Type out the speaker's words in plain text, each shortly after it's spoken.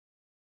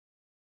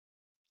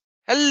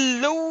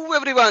Hello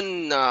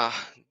everyone,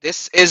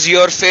 this is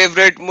your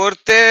favorite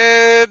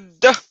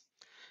Murted,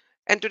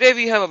 and today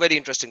we have a very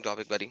interesting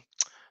topic, buddy.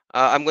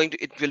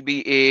 It will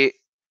be a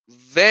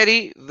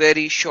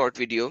very short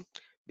video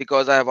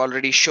because I have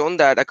already shown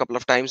that a couple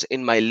of times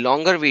in my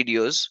longer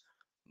videos,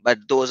 but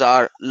those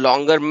are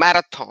longer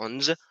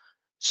marathons,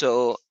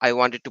 so I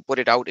wanted to put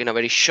it out in a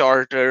very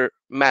shorter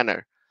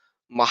manner.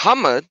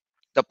 Muhammad,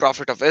 the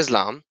Prophet of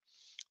Islam,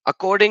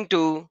 according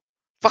to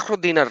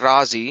Fakhruddin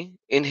al-Razi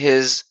in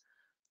his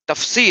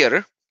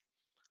tafsir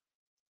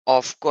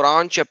of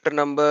Quran chapter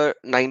number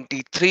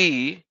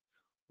 93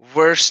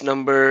 verse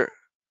number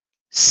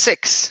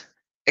 6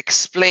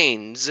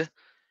 explains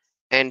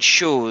and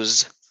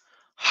shows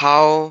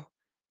how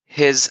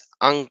his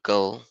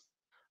uncle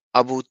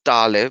Abu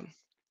Talib,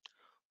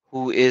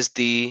 who is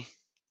the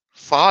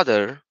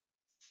father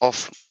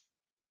of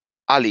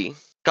Ali,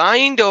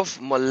 kind of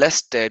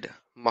molested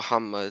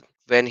Muhammad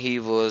when he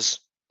was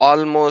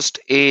almost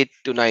 8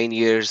 to 9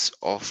 years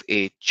of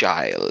a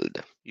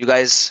child. You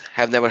guys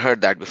have never heard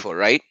that before,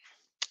 right?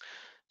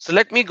 So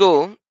let me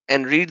go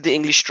and read the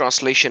English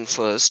translation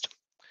first,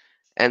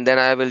 and then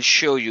I will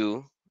show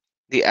you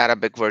the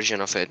Arabic version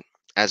of it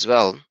as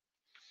well.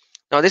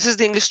 Now, this is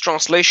the English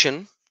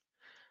translation.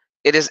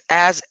 It is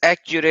as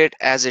accurate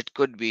as it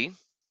could be.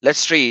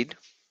 Let's read.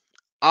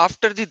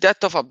 After the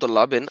death of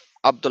Abdullah bin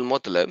Abdul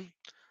Muttalib,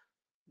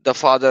 the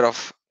father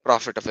of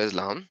Prophet of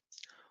Islam,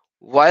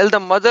 while the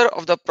mother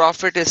of the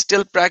Prophet is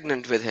still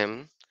pregnant with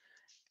him,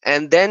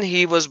 and then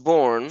he was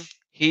born,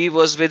 he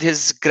was with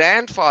his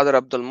grandfather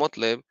Abdul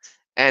Muttalib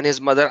and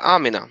his mother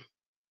Amina.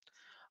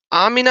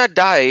 Amina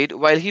died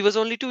while he was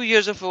only 2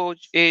 years of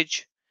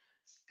age,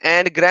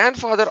 and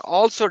grandfather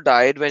also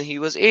died when he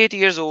was 8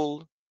 years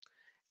old.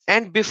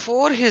 And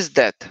before his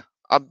death,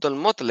 Abdul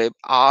Muttalib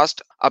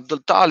asked Abdul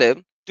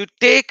Talib to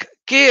take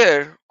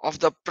care of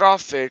the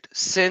Prophet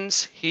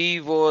since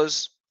he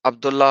was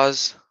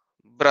Abdullah's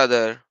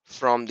brother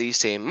from the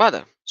same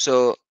mother.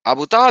 So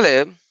Abu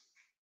Talib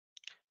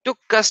took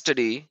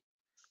custody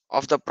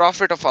of the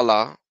Prophet of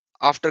Allah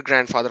after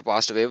grandfather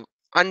passed away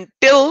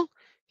until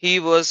he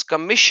was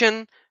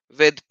commissioned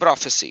with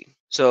prophecy.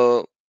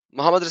 So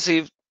Muhammad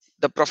received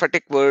the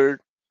prophetic word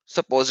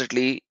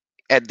supposedly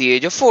at the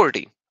age of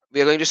 40.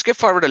 We are going to skip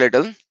forward a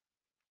little.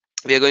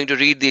 We are going to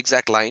read the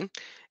exact line.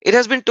 It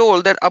has been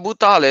told that Abu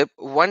Talib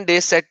one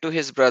day said to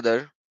his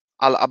brother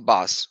Al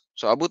Abbas.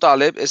 So Abu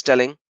Talib is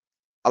telling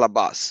Al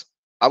Abbas.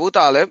 Abu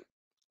Talib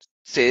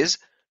says,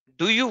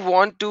 "Do you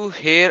want to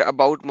hear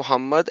about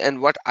Muhammad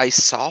and what I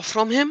saw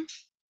from him?"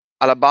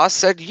 Al Abbas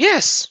said,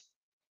 "Yes,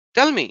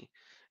 tell me."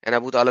 And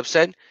Abu Talib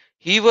said,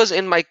 "He was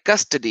in my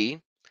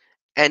custody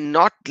and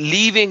not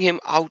leaving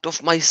him out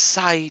of my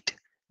sight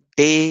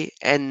day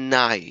and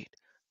night.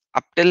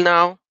 Up till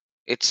now,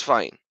 it's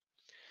fine.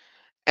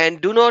 And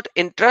do not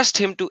entrust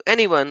him to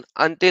anyone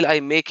until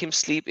I make him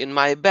sleep in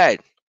my bed."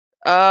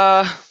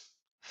 Uh,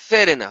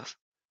 Fair enough.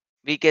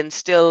 We can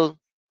still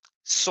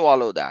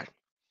swallow that.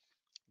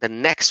 The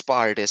next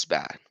part is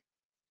bad.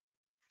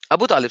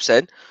 Abu Talib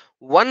said,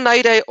 "One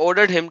night I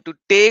ordered him to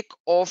take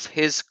off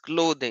his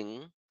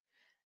clothing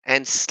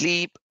and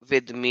sleep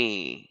with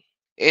me."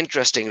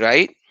 Interesting,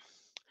 right?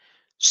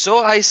 So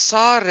I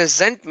saw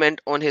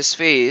resentment on his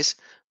face,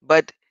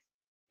 but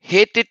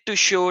hated to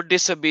show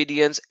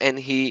disobedience, and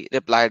he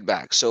replied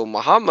back. So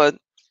Muhammad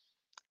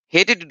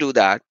hated to do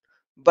that,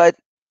 but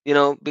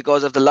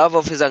because of the love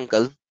of his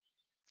uncle,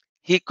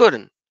 he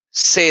couldn't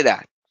say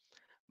that.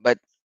 But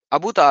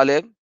Abu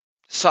Talib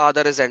saw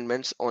the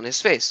resentments on his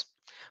face.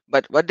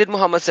 But what did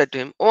Muhammad said to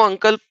him? "Oh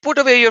uncle, put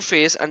away your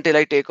face until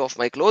I take off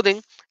my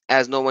clothing,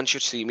 as no one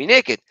should see me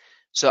naked."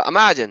 So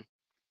imagine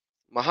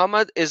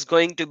Muhammad is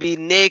going to be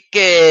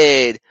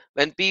naked.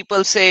 When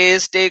people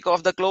says take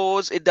off the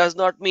clothes, it does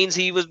not mean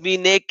he was be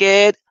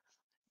naked.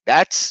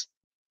 That's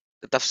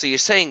the tafsir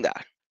saying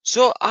that.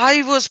 So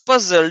I was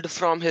puzzled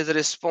from his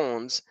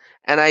response,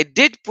 and I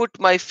did put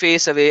my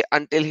face away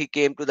until he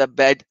came to the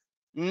bed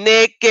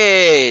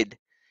naked.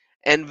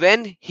 And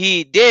when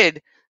he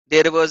did,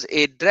 there was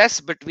a dress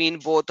between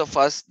both of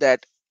us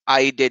that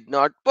I did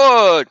not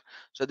put.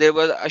 So there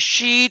was a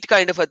sheet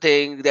kind of a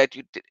thing that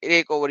you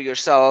take over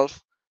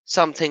yourself,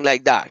 something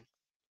like that.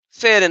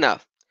 Fair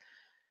enough.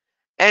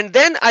 And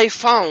then I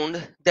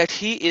found that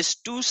he is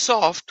too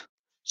soft,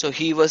 so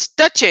he was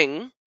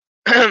touching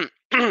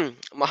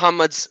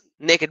Muhammad's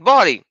naked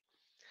body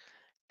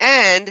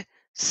and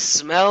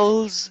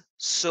smells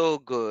so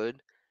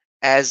good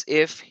as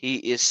if he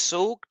is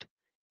soaked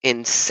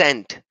in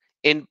scent,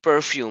 in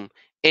perfume,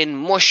 in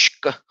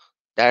mushk.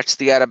 That's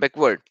the Arabic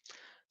word.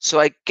 So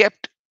I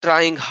kept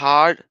trying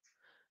hard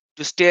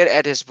to stare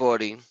at his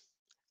body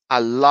a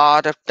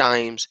lot of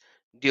times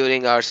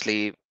during our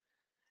sleep,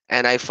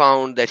 and I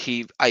found that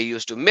I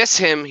used to miss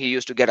him. He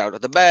used to get out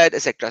of the bed,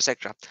 etc.,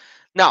 etc.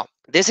 Now,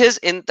 this is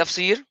in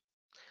tafsir.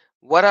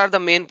 What are the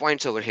main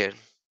points over here?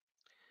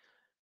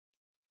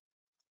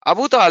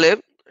 Abu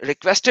Talib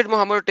requested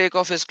Muhammad to take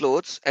off his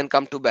clothes and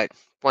come to bed.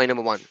 Point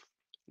number one,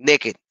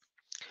 naked.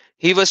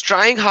 He was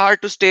trying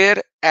hard to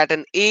stare at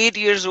an 8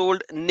 years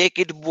old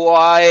naked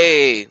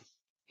boy.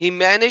 He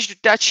managed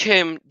to touch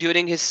him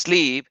during his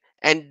sleep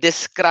and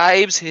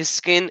describes his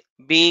skin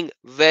being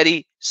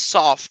very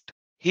soft.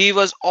 He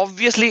was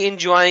obviously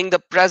enjoying the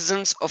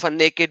presence of a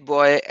naked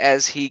boy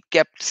as he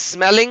kept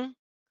smelling,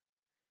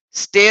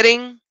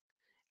 staring,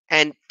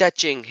 and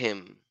touching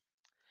him.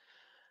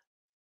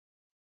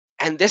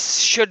 And this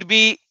should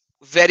be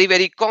very,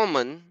 very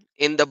common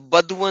in the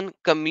Badwan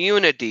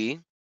community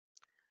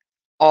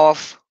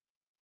of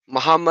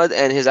Muhammad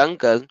and his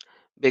uncle,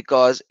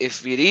 because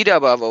if we read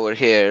above over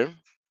here,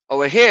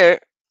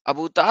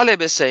 Abu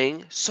Talib is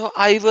saying, so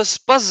I was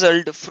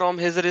puzzled from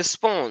his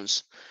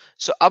response.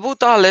 So Abu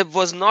Talib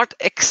was not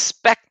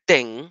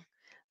expecting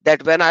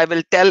that when I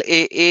will tell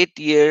a 8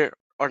 year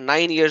or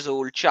 9 years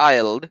old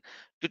child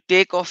to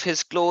take off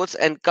his clothes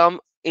and come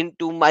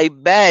into my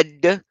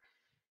bed,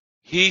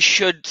 he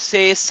should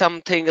say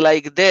something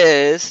like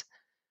this,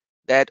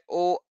 that,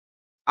 oh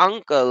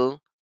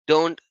uncle,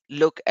 don't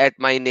look at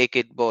my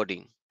naked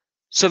body.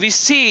 So we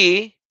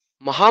see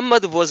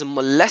Muhammad was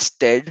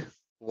molested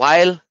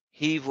while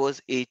he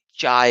was a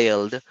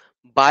child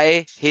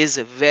by his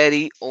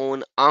very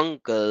own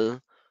uncle,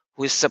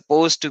 who is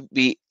supposed to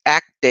be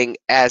acting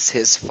as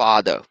his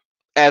father,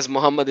 as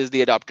Muhammad is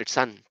the adopted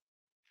son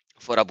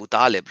for Abu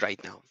Talib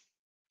right now.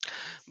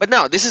 But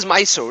now this is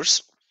my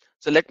source.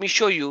 So let me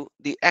show you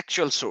the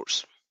actual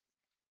source.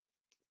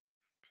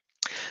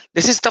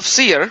 This is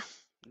tafsir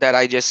that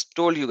I just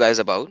told you guys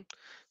about.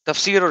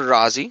 Tafsir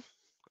al-Razi.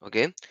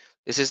 Okay.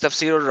 This is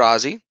Tafsir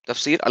al-Razi.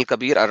 Tafsir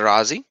al-Kabir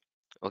al-Razi.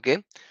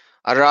 Okay.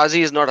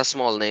 Al-Razi is not a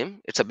small name.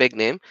 It's a big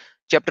name.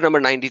 Chapter number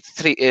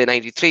 93,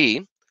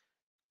 93,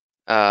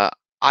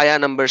 ayah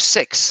number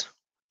 6.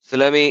 So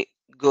let me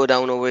go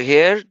down over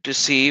here to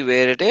see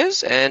where it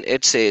is. And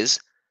it says,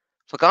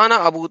 Fakana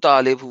Abu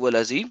Talib huwa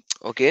lazi.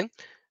 Okay.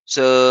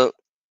 So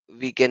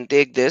we can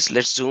take this.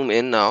 Let's zoom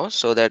in now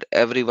so that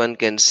everyone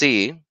can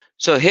see.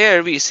 So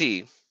here we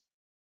see,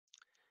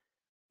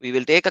 we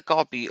will take a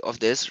copy of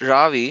this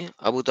Ravi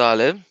Abu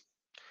Talib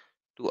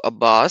to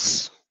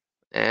Abbas,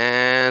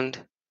 and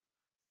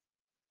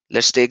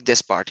let's take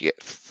this part here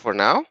for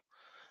now,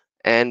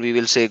 and we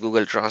will say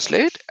Google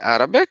Translate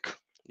Arabic.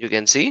 You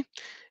can see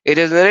it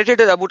is narrated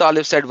that Abu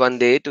Talib said one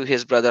day to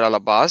his brother Al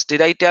Abbas,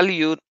 did I tell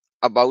you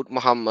about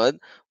Muhammad,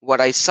 what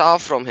I saw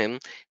from him?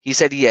 He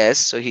said yes.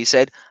 So he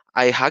said,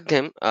 I hugged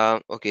him.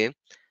 Okay.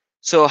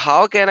 So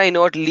how can I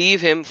not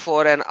leave him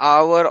for an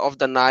hour of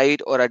the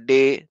night or a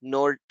day,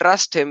 nor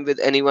trust him with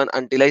anyone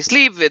until I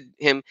sleep with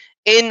him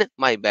in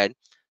my bed?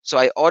 So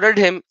I ordered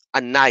him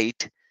a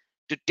night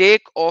to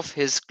take off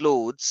his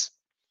clothes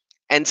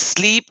and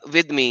sleep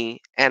with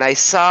me, and I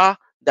saw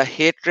the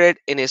hatred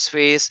in his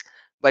face,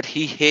 but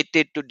he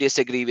hated to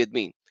disagree with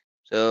me.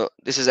 So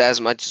this is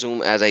as much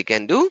zoom as I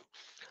can do.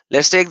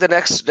 Let's take the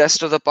next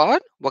rest of the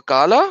part.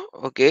 Wakala,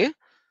 okay,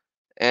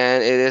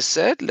 and it is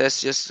said. Let's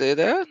just say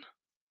that.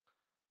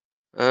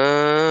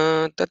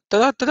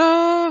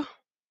 Ta-da-da-da.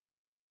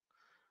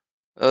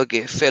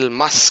 Okay, Phil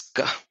Musk.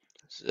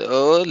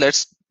 So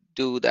let's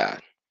do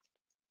that.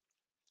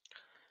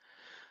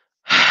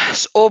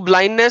 So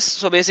blindness.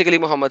 So basically,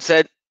 Muhammad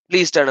said,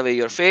 please turn away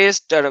your face,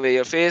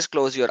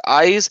 close your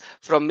eyes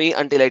from me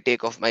until I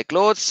take off my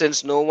clothes,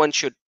 since no one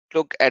should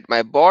look at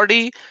my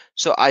body.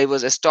 So I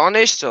was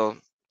astonished. So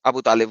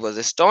Abu Talib was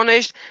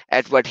astonished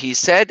at what he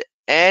said,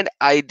 and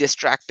I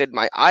distracted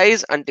my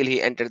eyes until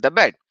he entered the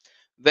bed.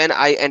 When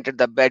I entered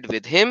the bed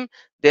with him,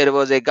 there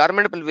was a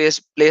garment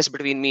placed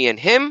between me and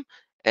him.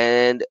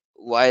 And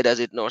why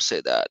does it not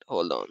say that?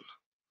 Hold on.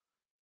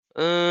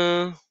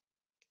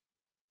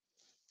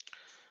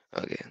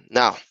 Okay,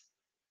 now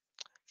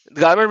the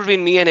garment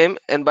between me and him,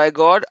 and by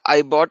God,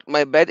 I brought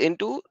my bed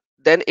into.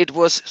 Then it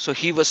was so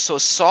he was so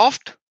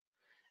soft,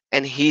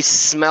 and he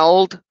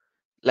smelled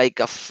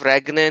like a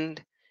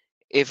fragrant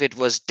if it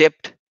was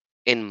dipped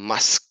in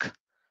musk.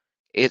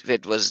 If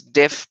it was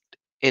dipped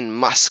in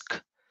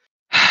musk.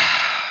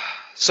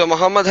 So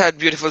Muhammad had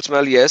beautiful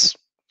smell, yes,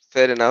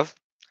 fair enough.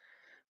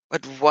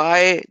 But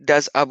why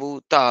does Abu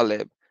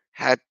Talib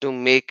had to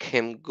make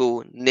him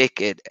go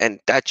naked and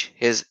touch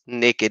his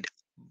naked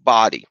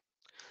body?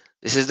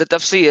 This is the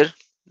tafsir.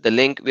 The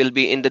link will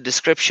be in the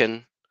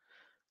description.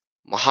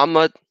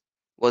 Muhammad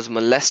was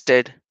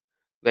molested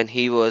when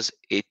he was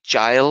a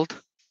child,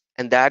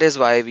 and that is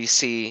why we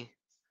see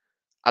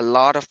a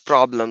lot of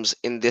problems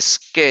in this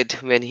kid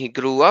when he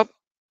grew up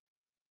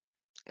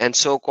and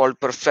so-called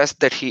professed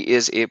that he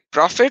is a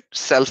prophet,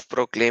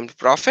 self-proclaimed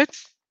prophet,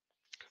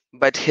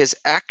 but his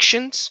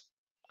actions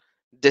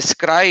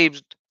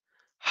described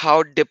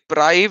how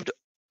deprived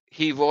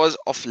he was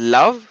of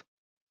love,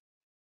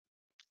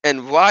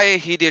 and why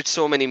he did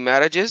so many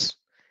marriages,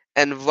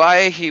 and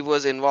why he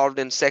was involved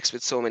in sex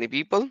with so many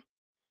people.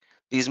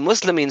 These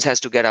Muslims has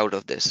to get out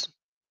of this.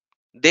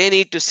 They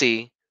need to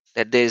see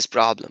that there is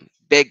problem,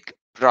 big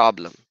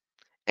problem,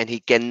 and he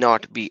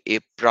cannot be a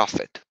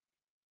prophet.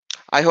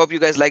 I hope you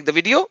guys like the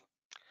video.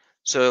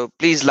 So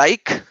please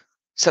like,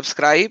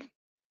 subscribe,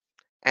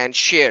 and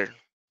share.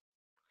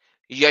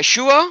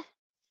 Yeshua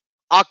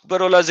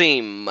Akbarul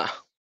Azim.